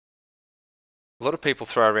A lot of people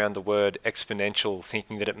throw around the word exponential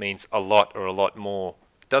thinking that it means a lot or a lot more.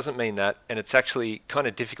 It doesn't mean that, and it's actually kind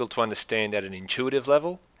of difficult to understand at an intuitive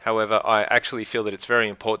level. However, I actually feel that it's very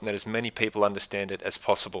important that as many people understand it as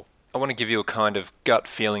possible. I want to give you a kind of gut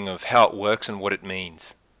feeling of how it works and what it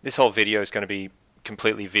means. This whole video is going to be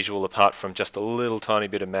completely visual apart from just a little tiny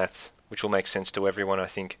bit of maths, which will make sense to everyone, I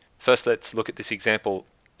think. First, let's look at this example.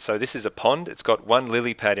 So this is a pond. It's got one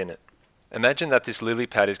lily pad in it. Imagine that this lily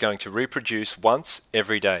pad is going to reproduce once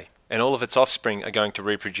every day, and all of its offspring are going to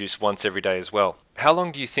reproduce once every day as well. How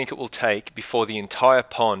long do you think it will take before the entire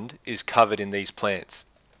pond is covered in these plants?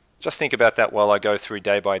 Just think about that while I go through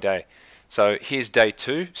day by day. So here's day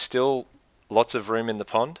 2, still lots of room in the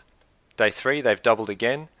pond. Day 3, they've doubled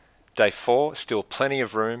again. Day 4, still plenty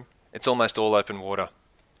of room. It's almost all open water.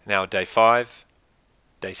 Now day 5,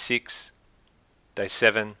 day 6, day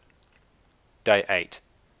 7, day 8.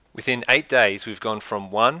 Within 8 days, we've gone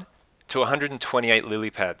from 1 to 128 lily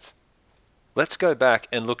pads. Let's go back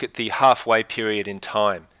and look at the halfway period in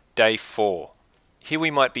time, day 4. Here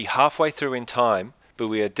we might be halfway through in time, but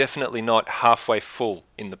we are definitely not halfway full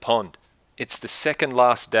in the pond. It's the second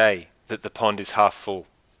last day that the pond is half full.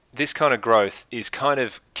 This kind of growth is kind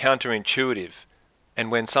of counterintuitive,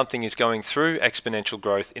 and when something is going through exponential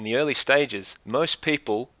growth in the early stages, most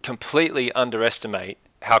people completely underestimate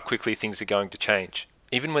how quickly things are going to change,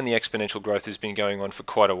 even when the exponential growth has been going on for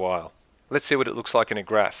quite a while. Let's see what it looks like in a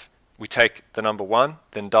graph. We take the number 1,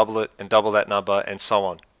 then double it, and double that number, and so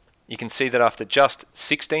on. You can see that after just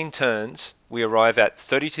 16 turns, we arrive at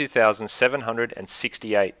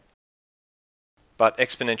 32,768. But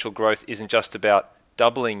exponential growth isn't just about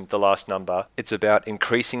doubling the last number, it's about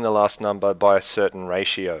increasing the last number by a certain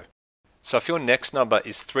ratio. So if your next number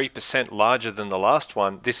is 3% larger than the last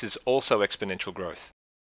one, this is also exponential growth.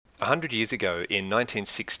 100 years ago, in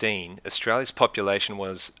 1916, Australia's population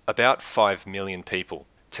was about 5 million people.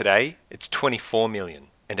 Today, it's 24 million,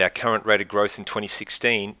 and our current rate of growth in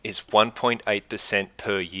 2016 is 1.8%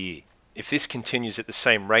 per year. If this continues at the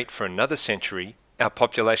same rate for another century, our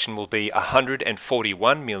population will be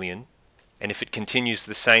 141 million, and if it continues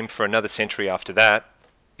the same for another century after that,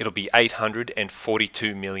 it'll be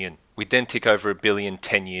 842 million. We'd then tick over 1 billion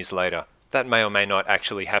 10 years later. That may or may not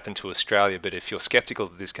actually happen to Australia, but if you're skeptical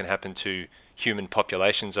that this can happen to human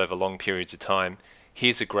populations over long periods of time,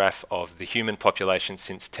 here's a graph of the human population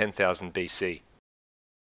since 10,000 BC.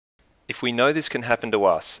 If we know this can happen to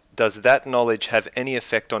us, does that knowledge have any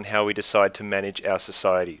effect on how we decide to manage our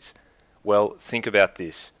societies? Well, think about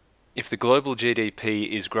this. If the global GDP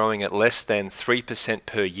is growing at less than 3%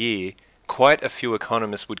 per year, quite a few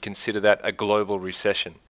economists would consider that a global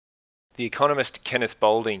recession. The economist Kenneth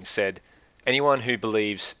Boulding said, "Anyone who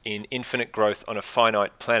believes in infinite growth on a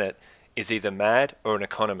finite planet is either mad or an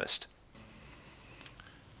economist."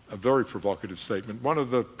 A very provocative statement. One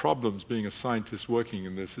of the problems being a scientist working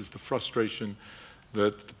in this is the frustration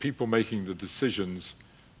that the people making the decisions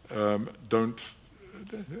don't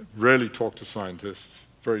rarely talk to scientists,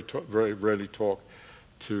 very rarely talk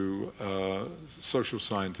to social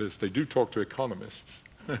scientists. They do talk to economists,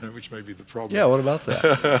 which may be the problem. Yeah, what about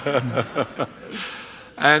that?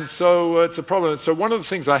 And so it's a problem. So one of the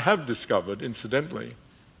things I have discovered, incidentally,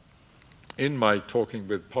 in my talking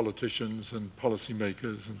with politicians and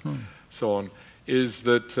policymakers and so on, is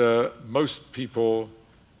that most people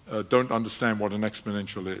don't understand what an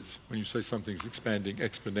exponential is. When you say something's expanding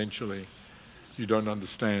exponentially, you don't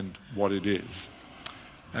understand what it is.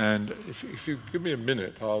 And if you give me a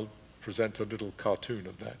minute, I'll present a little cartoon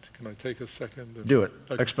of that. Can I take a second? Do it.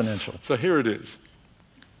 Okay. Exponential. So here it is.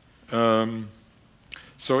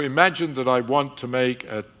 So imagine that I want to make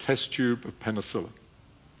a test tube of penicillin.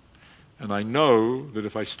 And I know that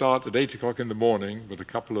if I start at 8 o'clock in the morning with a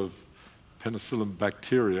couple of penicillin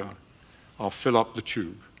bacteria, I'll fill up the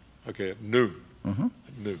tube, okay, at noon. At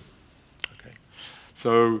noon, okay.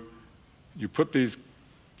 So you put this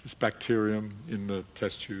bacterium in the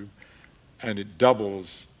test tube, and it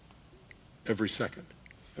doubles every second.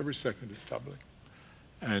 Every second it's doubling.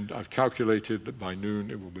 And I've calculated that by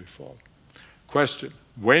noon it will be full. Question,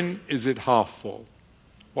 when is it half full?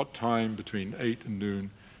 What time between 8 and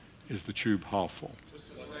noon is the tube half full?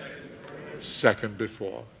 Just a second. Second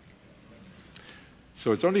before.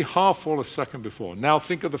 So it's only half full a second before. Now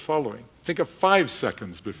think of the following. Think of 5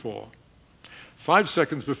 seconds before. 5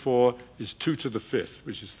 seconds before is 2 to the 5th,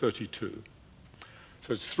 which is 32.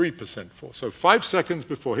 So it's 3% full. So 5 seconds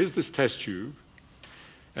before, here's this test tube,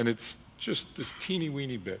 and it's just this teeny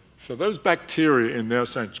weeny bit. So those bacteria in there are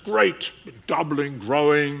saying, it's great, doubling,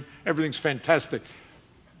 growing, everything's fantastic.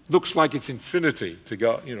 Looks like it's infinity to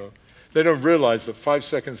go, you know. They don't realize that 5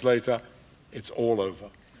 seconds later, it's all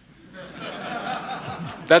over.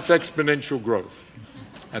 That's exponential growth.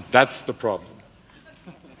 And that's the problem.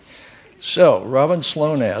 So, Robin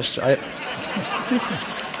Sloan asked, the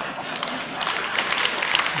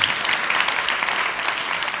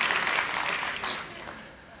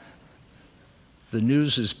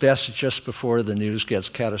news is best just before the news gets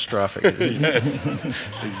catastrophic. Yes,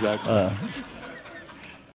 exactly.